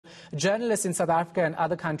journalists in South Africa and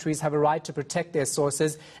other countries have a right to protect their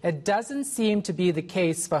sources. It doesn't seem to be the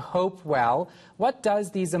case for Hopewell. What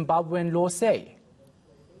does the Zimbabwean law say?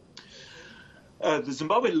 The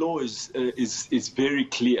Zimbabwean law is very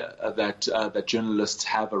clear that journalists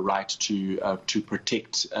have a right to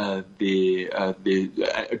protect to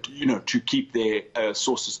keep their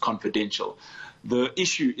sources confidential. The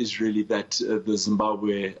issue is really that the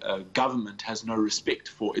Zimbabwe government has no respect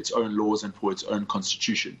for its own laws and for its own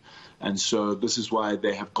constitution, and so this is why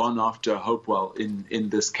they have gone after Hopewell in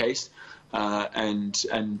this case. And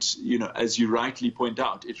as you rightly point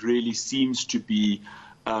out, it really seems to be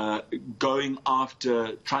trying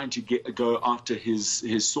to go after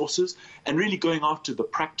his sources, and really going after the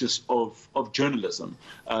practice of journalism.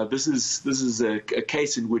 This is a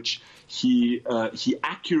case in which he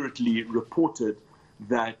accurately reported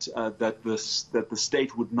that the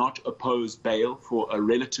state would not oppose bail for a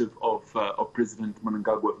relative of President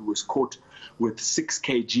Mnangagwa, who was caught with 6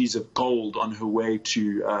 kgs of gold on her way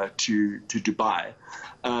to Dubai.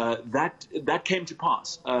 That came to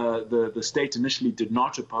pass. The state initially did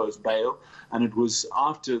not oppose bail, and it was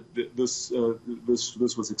after this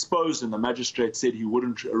was exposed and the magistrate said he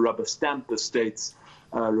wouldn't rubber stamp the state's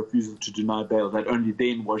refusal to deny bail, that only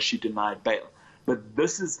then was she denied bail. But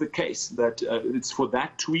this is the case, that it's for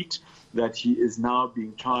that tweet that he is now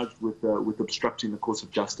being charged with obstructing the course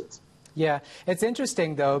of justice. Yeah, it's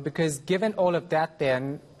interesting, though, because given all of that,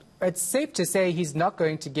 then it's safe to say he's not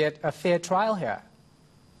going to get a fair trial here.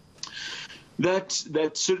 That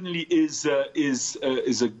certainly is a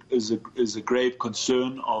grave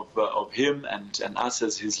concern of him and us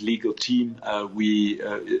as his legal team.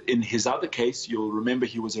 In his other case, you'll remember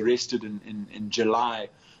he was arrested in July.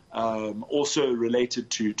 Also related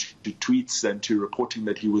to tweets and to reporting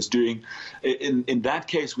that he was doing. In that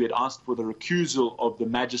case, we had asked for the recusal of the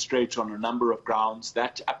magistrate on a number of grounds.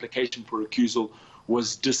 That application for recusal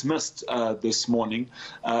was dismissed this morning,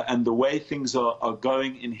 and the way things are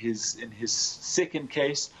going in his second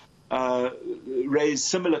case raised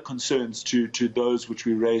similar concerns to those which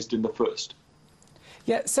we raised in the first.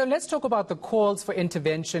 Yeah, so let's talk about the calls for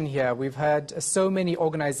intervention here. We've heard so many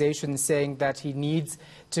organizations saying that he needs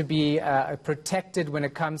to be protected when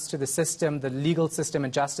it comes to the system, the legal system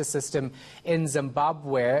and justice system in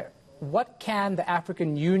Zimbabwe. What can the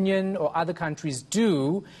African Union or other countries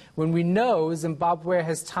do when we know Zimbabwe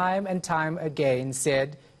has time and time again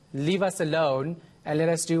said, leave us alone and let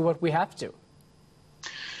us do what we have to?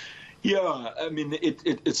 Yeah, I mean,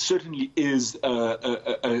 it certainly is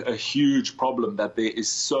a huge problem that there is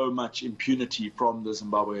so much impunity from the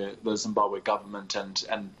Zimbabwe government,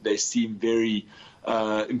 and they seem very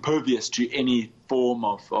impervious to any form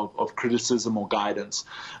of criticism or guidance.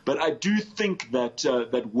 But I do think that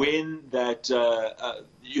when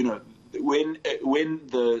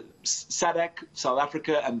the SADC, South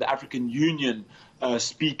Africa, and the African Union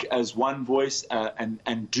speak as one voice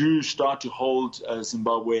and do start to hold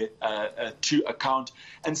Zimbabwe to account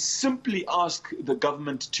and simply ask the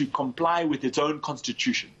government to comply with its own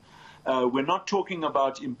constitution. We're not talking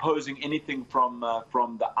about imposing anything from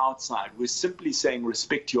the outside. We're simply saying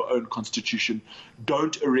respect your own constitution.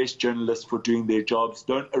 Don't arrest journalists for doing their jobs.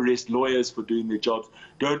 Don't arrest lawyers for doing their jobs.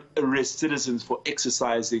 Don't arrest citizens for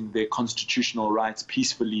exercising their constitutional rights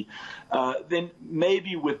peacefully. Then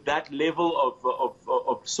maybe with that level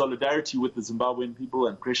of solidarity with the Zimbabwean people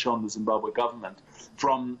and pressure on the Zimbabwe government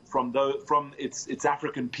from its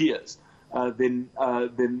African peers, then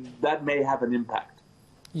that may have an impact.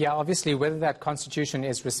 Yeah, obviously, whether that constitution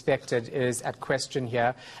is respected is at question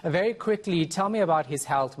here. Very quickly, tell me about his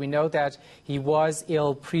health. We know that he was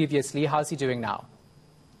ill previously. How's he doing now?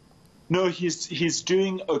 No, he's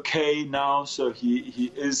doing okay now. So he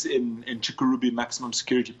is in Chikurubi Maximum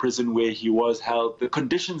Security Prison, where he was held. The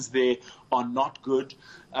conditions there are not good,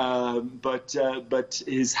 but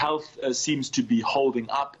his health seems to be holding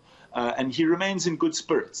up, and he remains in good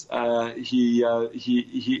spirits. He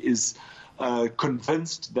is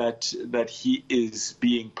convinced that he is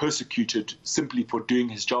being persecuted simply for doing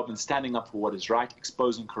his job and standing up for what is right,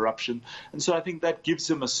 exposing corruption. And so I think that gives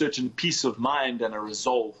him a certain peace of mind and a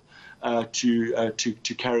resolve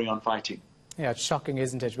to carry on fighting. Yeah, it's shocking,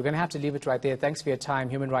 isn't it? We're going to have to leave it right there. Thanks for your time,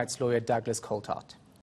 human rights lawyer Douglas Coltart.